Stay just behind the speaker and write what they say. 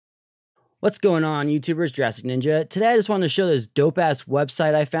What's going on, YouTubers? Drastic Ninja. Today I just wanted to show this dope-ass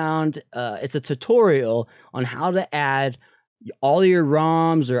website I found. It's a tutorial on how to add all your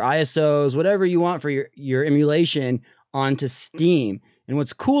ROMs or ISOs, whatever you want for your emulation onto Steam. And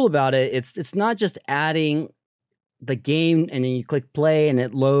what's cool about it, it's not just adding the game and then you click play and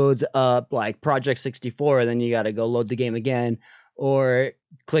it loads up like Project 64, and then you got to go load the game again, or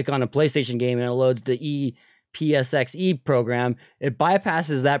click on a PlayStation game and it loads the PSXE program. It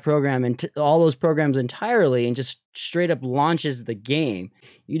bypasses that program and all those programs entirely and just straight up launches the game.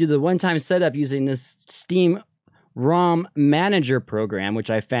 You do the one-time setup using this Steam ROM Manager program, which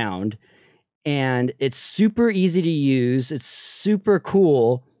I found, and it's super easy to use. It's super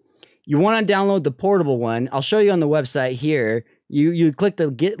cool. You want to download the portable one. I'll show you on the website here. You click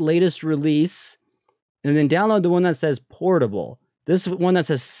the get latest release and then download the one that says portable. This one that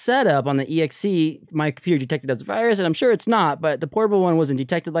says setup on the exe, my computer detected as a virus, and I'm sure it's not, but the portable one wasn't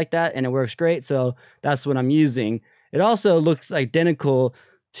detected like that, and it works great, so that's what I'm using. It also looks identical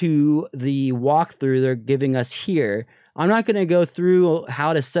to the walkthrough they're giving us here. I'm not going to go through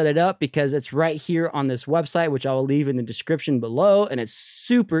how to set it up because it's right here on this website, which I will leave in the description below, and it's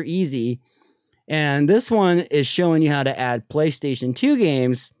super easy. And this one is showing you how to add PlayStation 2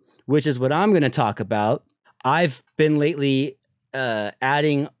 games, which is what I'm going to talk about. I've been lately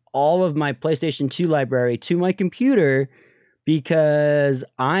adding all of my PlayStation 2 library to my computer because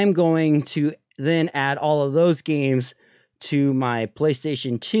I'm going to then add all of those games to my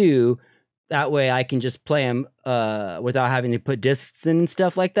PlayStation 2. That way I can just play them without having to put discs in and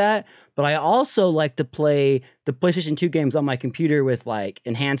stuff like that. But I also like to play the PlayStation 2 games on my computer with like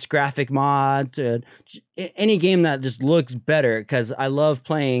enhanced graphic mods, any game that just looks better, because I love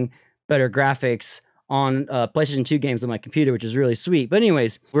playing better graphics on PlayStation 2 games on my computer, which is really sweet. But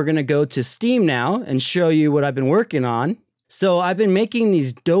anyways, we're going to go to Steam now and show you what I've been working on. So I've been making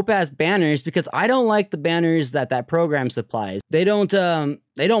these dope-ass banners because I don't like the banners that program supplies. They don't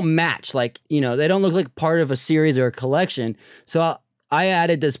match, like, you know, they don't look like part of a series or a collection. So I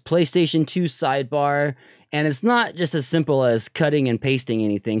added this PlayStation 2 sidebar, and it's not just as simple as cutting and pasting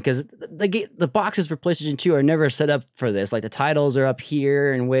anything, because the boxes for PlayStation 2 are never set up for this. Like the titles are up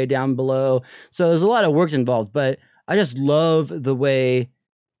here and way down below. So there's a lot of work involved, but I just love the way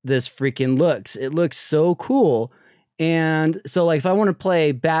this freaking looks. It looks so cool. And so like if I want to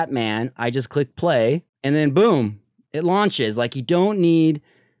play Batman, I just click play and then boom, it launches. Like you don't need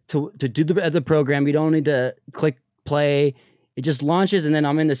to do the program. You don't need to click play. It just launches, and then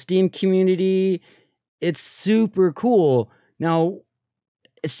I'm in the Steam community. It's super cool. Now,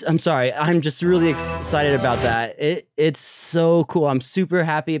 I'm sorry, I'm just really excited about that. It's so cool. I'm super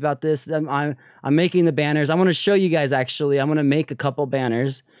happy about this. I'm making the banners. I want to show you guys, actually. I'm going to make a couple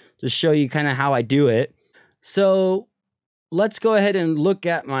banners to show you kind of how I do it. So let's go ahead and look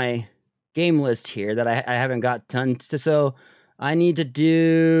at my game list here that I haven't got done. So I need to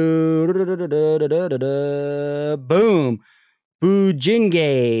do boom.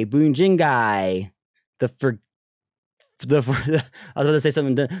 Boonjingai, I was about to say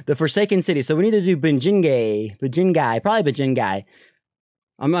something. The Forsaken City. So we need to do Boonjingai, probably Boonjingai.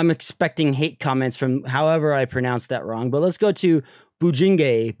 I'm expecting hate comments from however I pronounced that wrong, but let's go to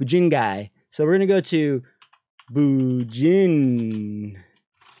Boonjingai. So we're gonna go to Boonjingai,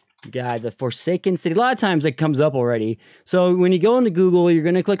 the Forsaken City. A lot of times it comes up already. So when you go into Google, you're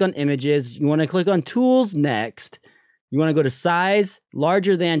gonna click on images. You want to click on tools next. You want to go to size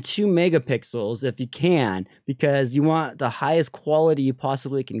larger than 2 megapixels if you can, because you want the highest quality you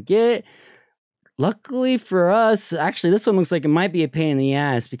possibly can get. Luckily for us, actually, this one looks like it might be a pain in the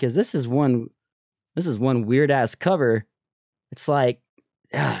ass because this is one weird ass cover. It's like,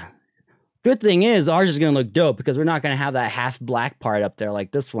 good thing is ours is going to look dope because we're not going to have that half black part up there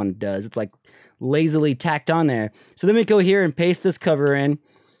like this one does. It's like lazily tacked on there. So then we go here and paste this cover in,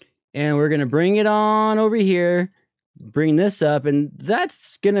 and we're going to bring it on over here. Bring this up, and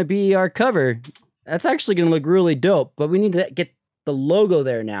that's gonna be our cover. That's actually gonna look really dope, but we need to get the logo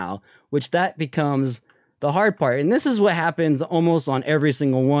there now, which that becomes the hard part. And this is what happens almost on every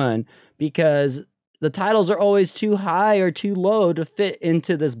single one, because the titles are always too high or too low to fit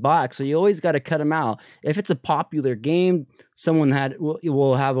into this box, so you always got to cut them out. If it's a popular game, someone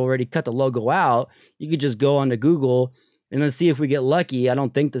will have already cut the logo out. You could just go onto Google and let's see if we get lucky. I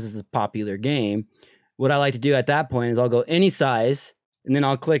don't think this is a popular game. What I like to do at that point is I'll go any size, and then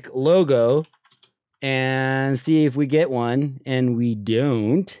I'll click logo and see if we get one, and we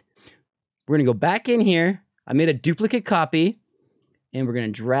don't. We're going to go back in here. I made a duplicate copy, and we're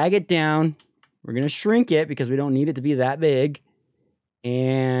going to drag it down. We're going to shrink it because we don't need it to be that big.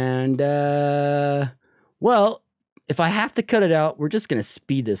 And, well, if I have to cut it out, we're just going to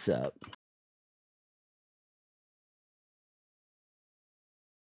speed this up.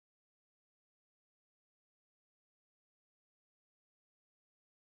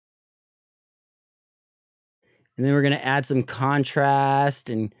 And then we're going to add some contrast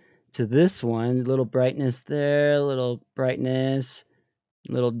and to this one, a little brightness there, a little brightness,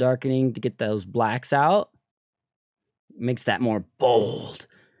 a little darkening to get those blacks out. Makes that more bold.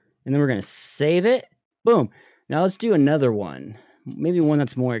 And then we're going to save it. Boom. Now let's do another one. Maybe one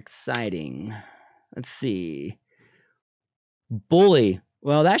that's more exciting. Let's see. Bully.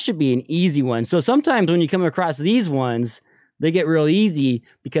 Well, that should be an easy one. So sometimes when you come across these ones, they get real easy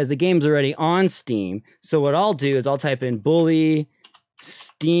because the game's already on Steam. So what I'll do is I'll type in Bully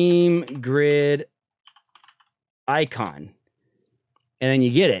Steam Grid Icon. And then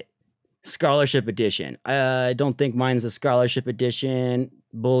you get it. Scholarship Edition. I don't think mine's a Scholarship Edition.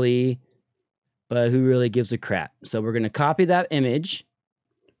 Bully. But who really gives a crap? So we're going to copy that image.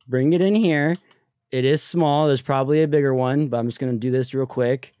 Bring it in here. It is small. There's probably a bigger one. But I'm just going to do this real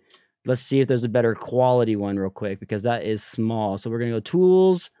quick. Let's see if there's a better quality one real quick, because that is small. So we're going to go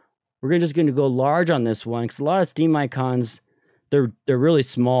Tools. We're just going to go large on this one, because a lot of Steam icons, they're really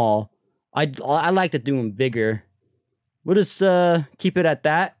small. I like to do them bigger. We'll just keep it at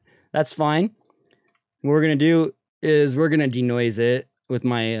that. That's fine. What we're going to do is we're going to denoise it with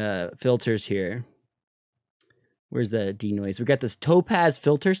my filters here. Where's the denoise? We got this Topaz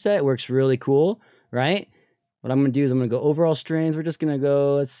filter set. It works really cool, right? What I'm going to do is I'm going to go overall strength. We're just going to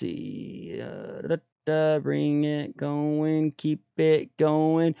go, let's see, bring it going, keep it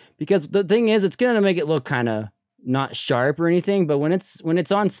going. Because the thing is, it's going to make it look kind of not sharp or anything. But when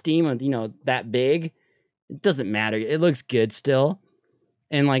it's on Steam, you know, that big, it doesn't matter. It looks good still.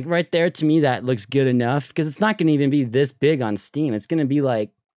 And like right there, to me, that looks good enough, because it's not going to even be this big on Steam. It's going to be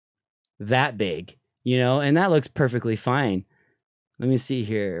like that big, you know, and that looks perfectly fine. Let me see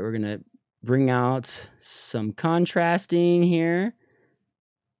here. We're going to bring out some contrasting here.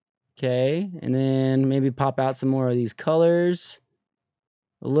 Okay. And then maybe pop out some more of these colors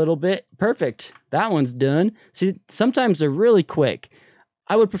a little bit. Perfect. That one's done. See, sometimes they're really quick.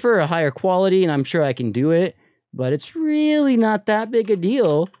 I would prefer a higher quality, and I'm sure I can do it, but it's really not that big a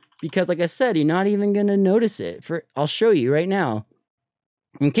deal because, like I said, you're not even going to notice it. I'll show you right now.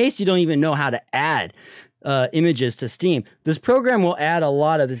 In case you don't even know how to add images to Steam, this program will add a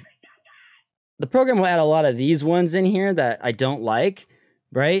lot of this. The program will add a lot of these ones in here that I don't like,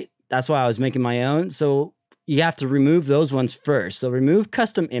 right? That's why I was making my own. So you have to remove those ones first. So remove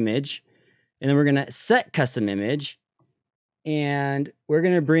custom image, and then we're going to set custom image, and we're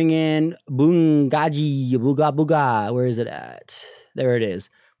going to bring in Bungaji, Booga Booga. Where is it at? There it is.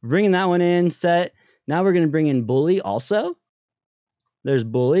 We're bringing that one in, set. Now we're going to bring in Bully also. There's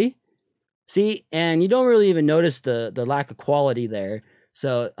Bully. See, and you don't really even notice the lack of quality there.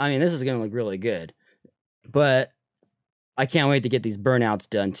 So, I mean, this is going to look really good. But I can't wait to get these burnouts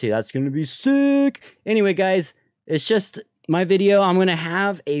done, too. That's going to be sick. Anyway, guys, it's just my video. I'm going to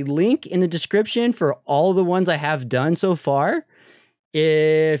have a link in the description for all the ones I have done so far.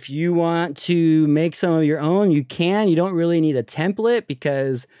 If you want to make some of your own, you can. You don't really need a template,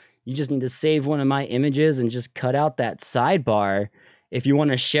 because you just need to save one of my images and just cut out that sidebar. If you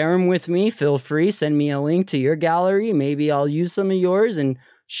want to share them with me, feel free. Send me a link to your gallery. Maybe I'll use some of yours and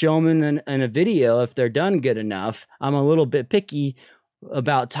show them in a video if they're done good enough. I'm a little bit picky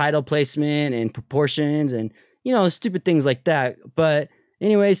about title placement and proportions and, you know, stupid things like that. But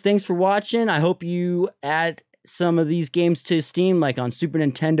anyways, thanks for watching. I hope you add some of these games to Steam, like on Super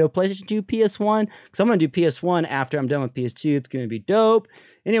Nintendo, PlayStation 2, PS1. Because I'm going to do PS1 after I'm done with PS2. It's going to be dope.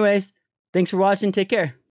 Anyways, thanks for watching. Take care.